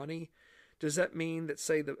like money, does that mean that,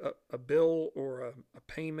 say, a bill or a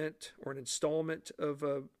payment or an installment of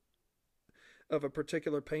a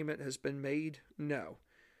particular payment has been made? No.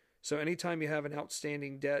 So anytime you have an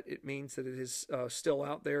outstanding debt, it means that it is still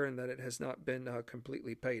out there and that it has not been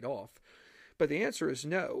completely paid off. But the answer is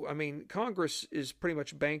no. I mean, Congress is pretty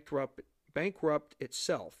much bankrupt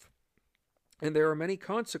itself. And there are many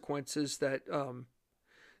consequences that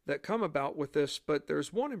come about with this, but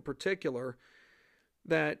there's one in particular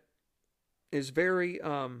that is very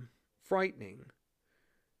frightening.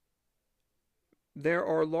 There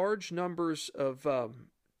are large numbers of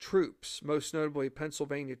troops, most notably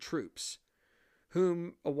Pennsylvania troops,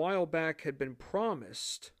 whom a while back had been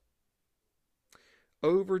promised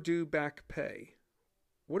overdue back pay.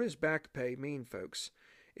 What does back pay mean, folks?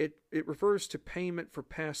 It refers to payment for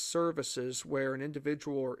past services where an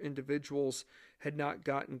individual or individuals had not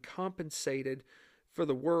gotten compensated for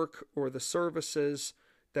the work or the services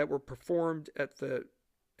that were performed at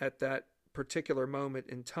that particular moment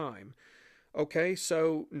in time. Okay,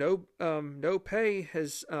 so no pay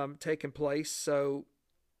has taken place, so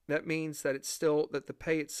that means that the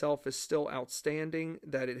pay itself is still outstanding,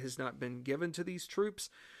 that it has not been given to these troops.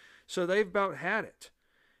 So they've about had it.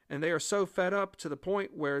 And they are so fed up to the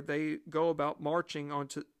point where they go about marching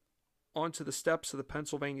onto the steps of the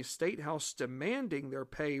Pennsylvania State House demanding their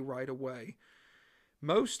pay right away.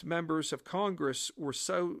 Most members of Congress were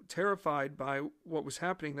so terrified by what was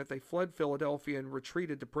happening that they fled Philadelphia and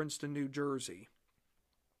retreated to Princeton, New Jersey.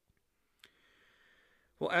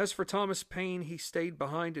 Well, as for Thomas Paine, he stayed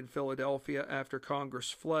behind in Philadelphia after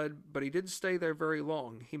Congress fled, but he didn't stay there very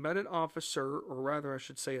long. He met an officer, or rather I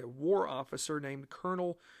should say a war officer, named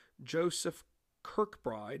Colonel Joseph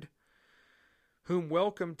Kirkbride, whom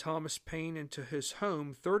welcomed Thomas Paine into his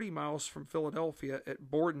home 30 miles from Philadelphia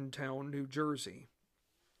at Bordentown, New Jersey.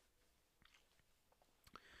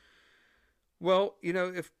 Well, you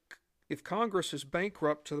know, if Congress is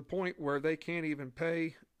bankrupt to the point where they can't even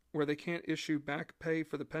pay, where they can't issue back pay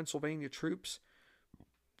for the Pennsylvania troops,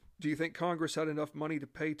 do you think Congress had enough money to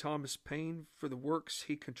pay Thomas Paine for the works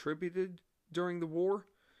he contributed during the war?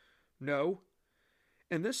 No.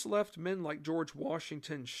 And this left men like George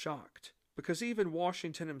Washington shocked, because even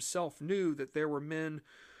Washington himself knew that there were men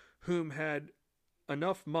whom had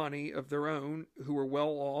enough money of their own, who were well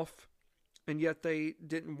off, and yet they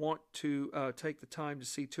didn't want to take the time to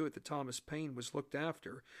see to it that Thomas Paine was looked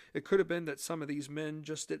after. It could have been that some of these men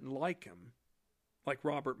just didn't like him, like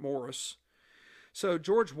Robert Morris. So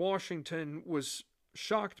George Washington was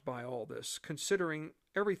shocked by all this, considering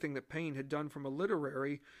everything that Paine had done from a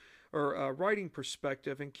literary or a writing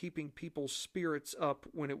perspective and keeping people's spirits up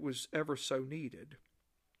when it was ever so needed.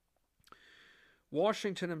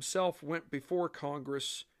 Washington himself went before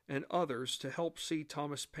Congress and others to help see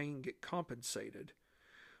Thomas Paine get compensated.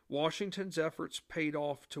 Washington's efforts paid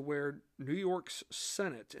off to where New York's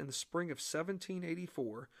Senate in the spring of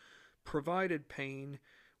 1784 provided Paine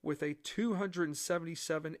with a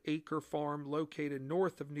 277-acre farm located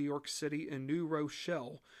north of New York City in New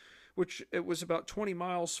Rochelle, which it was about 20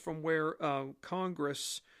 miles from where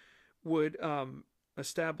Congress would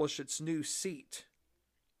establish its new seat.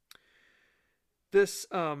 This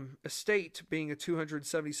estate, being a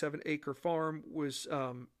 277-acre farm, was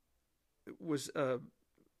a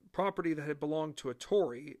property that had belonged to a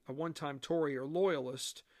Tory, a one-time Tory or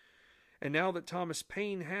Loyalist. And now that Thomas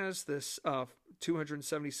Paine has this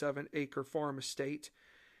 277-acre farm estate,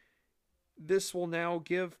 this will now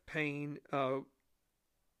give Paine a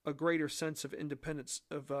greater sense of independence,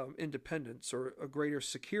 or a greater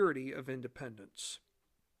security of independence.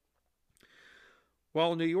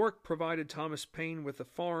 While New York provided Thomas Paine with a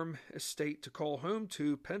farm estate to call home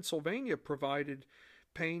to, Pennsylvania provided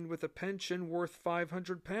Paine with a pension worth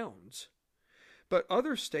 £500. But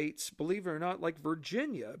other states, believe it or not, like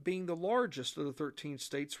Virginia, being the largest of the 13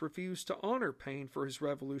 states, refused to honor Paine for his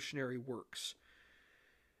revolutionary works.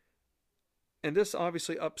 And this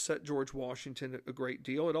obviously upset George Washington a great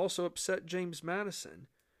deal. It also upset James Madison.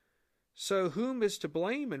 So whom is to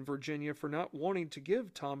blame in Virginia for not wanting to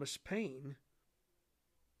give Thomas Paine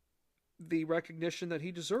the recognition that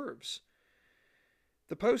he deserves?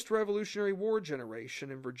 The post-Revolutionary War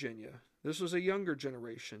generation in Virginia, this was a younger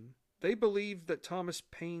generation, they believed that Thomas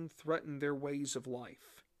Paine threatened their ways of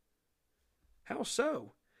life. How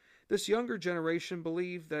so? This younger generation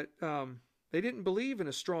believed that they didn't believe in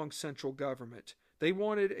a strong central government. They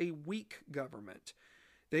wanted a weak government.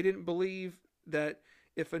 They didn't believe that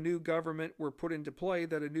if a new government were put into play,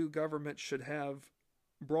 that a new government should have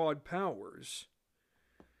broad powers.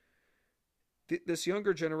 This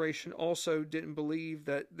younger generation also didn't believe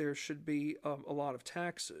that there should be a lot of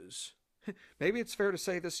taxes. Maybe it's fair to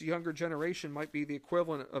say this younger generation might be the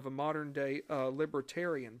equivalent of a modern-day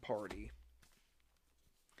libertarian party.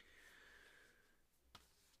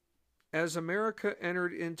 As America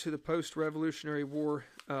entered into the post-Revolutionary War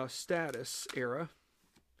status era,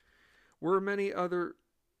 were many other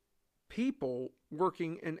people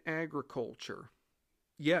working in agriculture.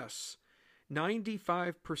 Yes,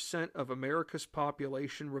 95% of America's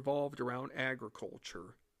population revolved around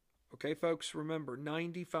agriculture. Okay, folks, remember,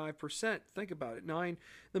 95%. Think about it.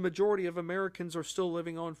 The majority of Americans are still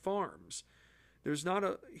living on farms. There's not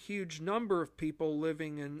a huge number of people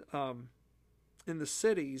living in the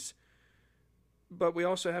cities, but we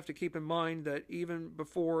also have to keep in mind that even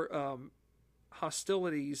before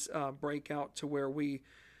hostilities break out to where we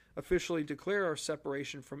officially declare our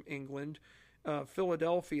separation from England,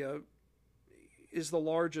 Philadelphia is the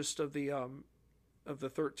largest of the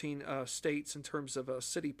 13 states in terms of a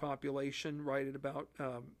city population, right at about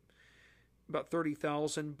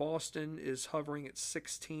 30,000. Boston is hovering at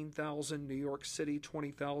 16,000. New York City,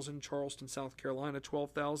 20,000. Charleston, South Carolina,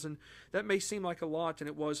 12,000. That may seem like a lot, and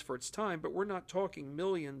it was for its time, but we're not talking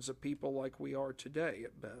millions of people like we are today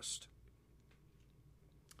at best.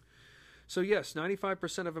 So yes,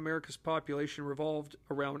 95% of America's population revolved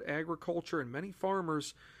around agriculture, and many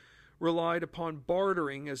farmers relied upon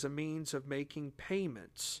bartering as a means of making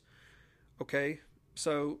payments. Okay,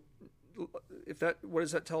 so what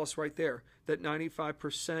does that tell us right there? That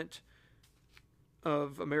 95%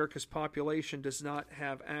 of America's population does not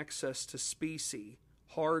have access to specie,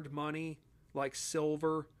 hard money like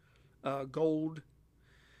silver, gold.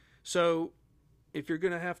 So if you're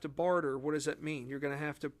going to have to barter, what does that mean? You're going to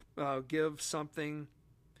have to give something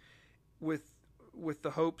with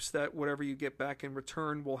the hopes that whatever you get back in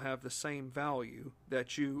return will have the same value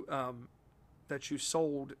that you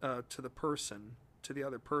sold to the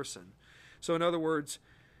other person. So in other words,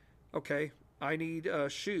 okay, I need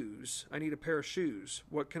shoes. I need a pair of shoes.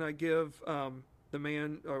 What can I give the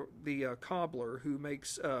man or the cobbler who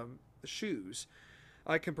makes the shoes?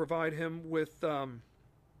 I can provide him with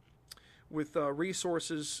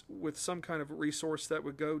resources, with some kind of resource that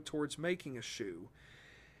would go towards making a shoe.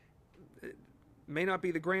 It may not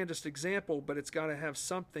be the grandest example, but it's got to have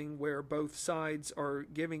something where both sides are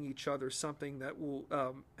giving each other something that will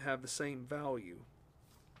have the same value.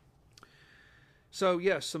 So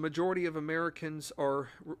yes, the majority of Americans are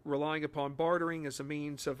relying upon bartering as a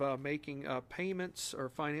means of making payments or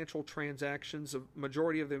financial transactions. The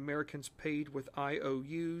majority of the Americans paid with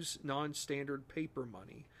IOUs, non-standard paper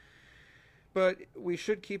money. But we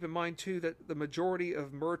should keep in mind, too, that the majority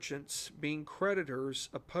of merchants, being creditors,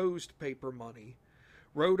 opposed paper money.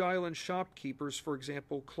 Rhode Island shopkeepers, for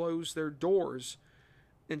example, closed their doors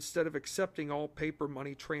instead of accepting all paper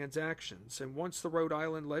money transactions. And once the Rhode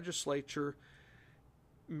Island legislature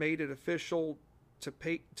made it official to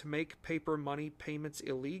make paper money payments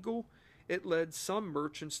illegal, it led some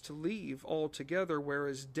merchants to leave altogether,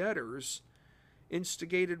 whereas debtors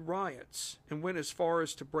instigated riots and went as far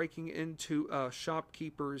as to breaking into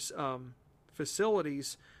shopkeepers'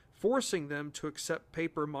 facilities, forcing them to accept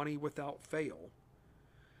paper money without fail.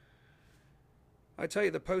 I tell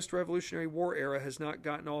you, the post-Revolutionary War era has not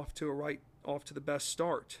gotten off to the best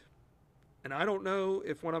start. And I don't know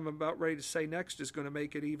if what I'm about ready to say next is going to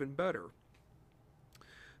make it even better.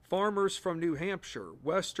 Farmers from New Hampshire,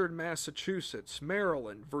 western Massachusetts,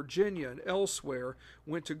 Maryland, Virginia, and elsewhere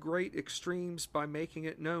went to great extremes by making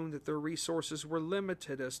it known that their resources were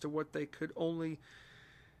limited as to what they could only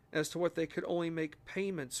make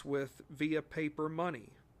payments with via paper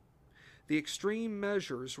money. The extreme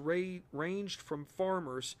measures ranged from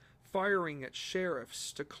farmers firing at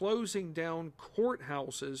sheriffs to closing down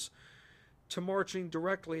courthouses to marching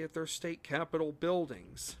directly at their state capitol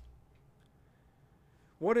buildings.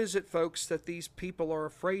 What is it, folks, that these people are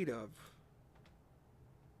afraid of?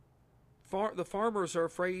 The farmers are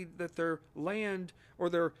afraid that their land, or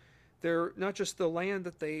their not just the land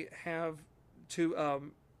that they have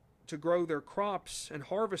to grow their crops and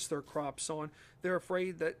harvest their crops on, they're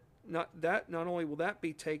afraid that not only will that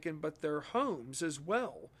be taken, but their homes as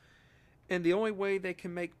well. And the only way they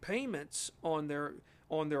can make payments on their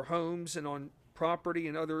homes and on property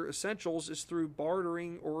and other essentials is through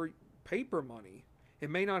bartering or paper money. It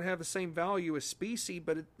may not have the same value as specie,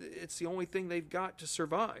 but it's the only thing they've got to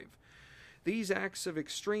survive. These acts of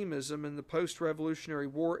extremism in the post-Revolutionary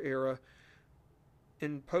War era,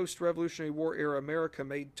 America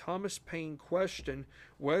made Thomas Paine question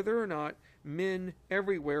whether or not men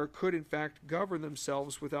everywhere could in fact govern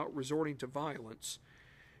themselves without resorting to violence.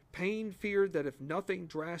 Paine feared that if nothing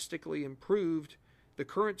drastically improved, the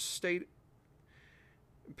current state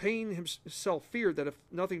Paine himself feared that if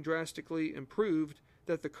nothing drastically improved,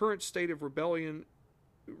 that the current state of rebellion,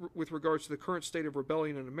 with regards to the current state of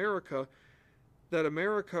rebellion in America, that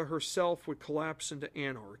America herself would collapse into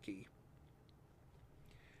anarchy.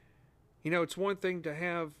 You know, it's one thing to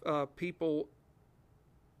have people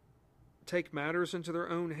take matters into their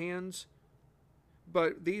own hands,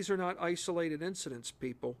 but these are not isolated incidents,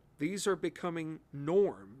 people. These are becoming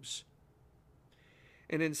norms.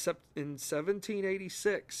 And in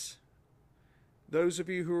 1786, those of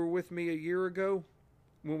you who were with me a year ago,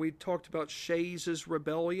 when we talked about Shays'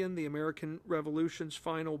 Rebellion, the American Revolution's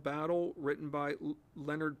final battle, written by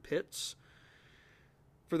Leonard Pitts.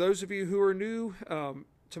 For those of you who are new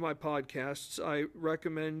to my podcasts, I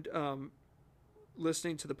recommend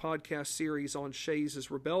listening to the podcast series on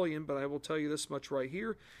Shays' Rebellion, but I will tell you this much right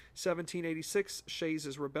here. 1786,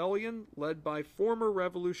 Shays' Rebellion, led by former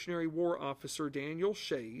Revolutionary War officer Daniel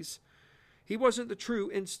Shays. He wasn't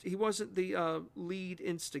the lead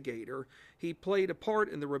instigator. He played a part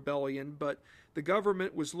in the rebellion, but the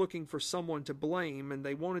government was looking for someone to blame, and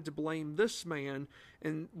they wanted to blame this man.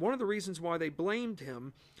 And one of the reasons why they blamed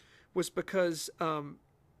him was because,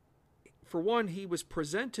 for one, he was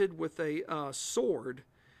presented with a sword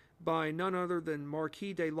by none other than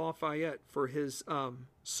Marquis de Lafayette for his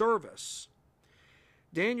service.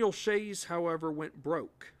 Daniel Shays, however, went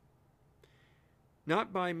broke.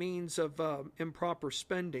 Not by means of improper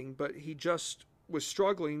spending, but he just was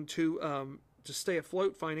struggling to stay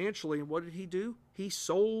afloat financially. And what did he do? He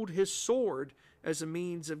sold his sword as a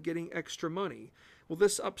means of getting extra money. Well,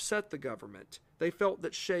 this upset the government. They felt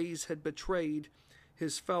that Shays had betrayed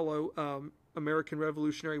his fellow American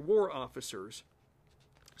Revolutionary War officers.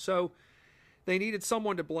 So they needed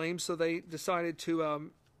someone to blame, so they decided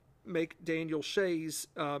to make Daniel Shays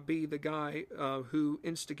be the guy who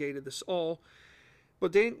instigated this all.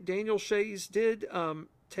 But Daniel Shays did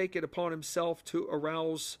take it upon himself to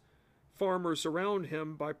arouse farmers around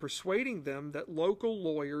him by persuading them that local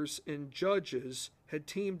lawyers and judges had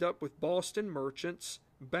teamed up with Boston merchants,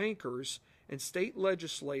 bankers, and state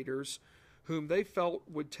legislators whom they felt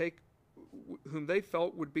would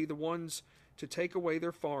be the ones to take away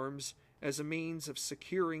their farms as a means of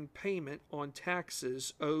securing payment on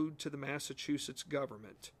taxes owed to the Massachusetts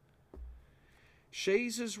government.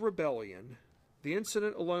 Shays' Rebellion. The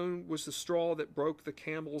incident alone was the straw that broke the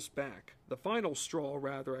camel's back. The final straw,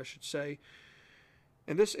 rather, I should say.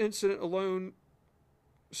 And this incident alone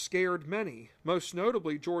scared many, most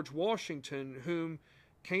notably George Washington, whom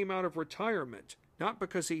came out of retirement, not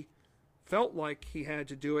because he felt like he had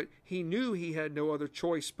to do it. He knew he had no other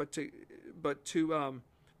choice but to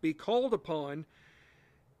be called upon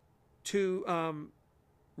to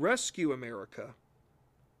rescue America.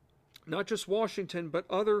 Not just Washington, but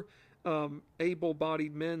other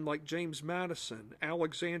able-bodied men like James Madison,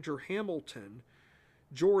 Alexander Hamilton,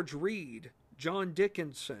 George Read, John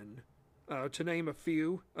Dickinson, to name a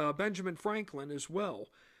few, Benjamin Franklin as well.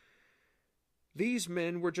 These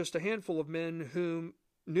men were just a handful of men whom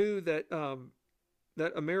knew that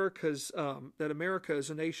America as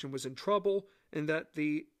a nation was in trouble, and that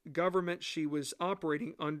the government she was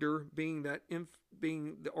operating under, being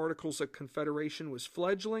the Articles of Confederation, was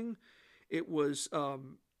fledgling.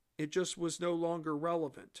 It just was no longer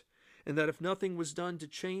relevant, and that if nothing was done to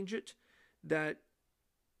change it, that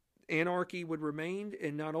anarchy would remain,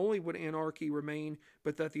 and not only would anarchy remain,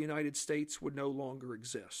 but that the United States would no longer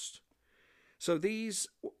exist. So these,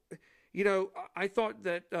 I thought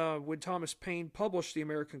that when Thomas Paine published The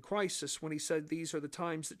American Crisis, when he said these are the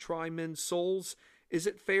times that try men's souls, is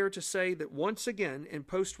it fair to say that once again in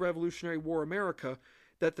post-Revolutionary War America,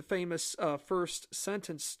 that the famous first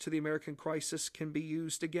sentence to The American Crisis can be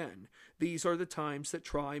used again? These are the times that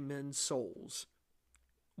try men's souls.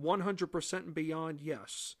 100% and beyond,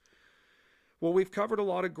 yes. Well, we've covered a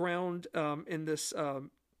lot of ground in this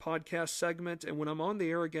podcast segment, and when I'm on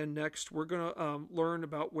the air again next, we're going to learn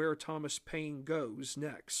about where Thomas Paine goes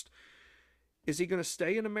next. Is he going to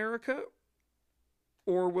stay in America,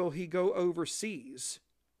 or will he go overseas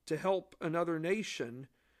to help another nation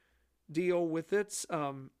deal with its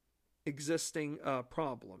existing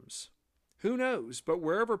problems? Who knows? But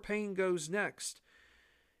wherever Paine goes next,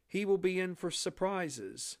 he will be in for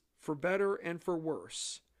surprises, for better and for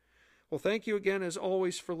worse. Well, thank you again, as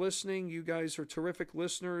always, for listening. You guys are terrific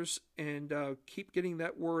listeners, and keep getting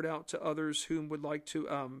that word out to others whom would like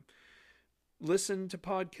to listen to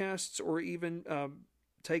podcasts or even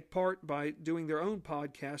take part by doing their own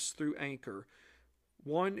podcasts through Anchor.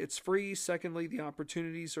 One, it's free. Secondly, the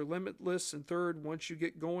opportunities are limitless. And third, once you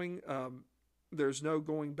get going, there's no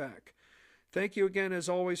going back. Thank you again, as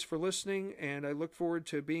always, for listening, and I look forward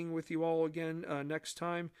to being with you all again next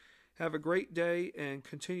time. Have a great day and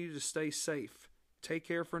continue to stay safe. Take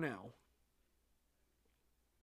care for now.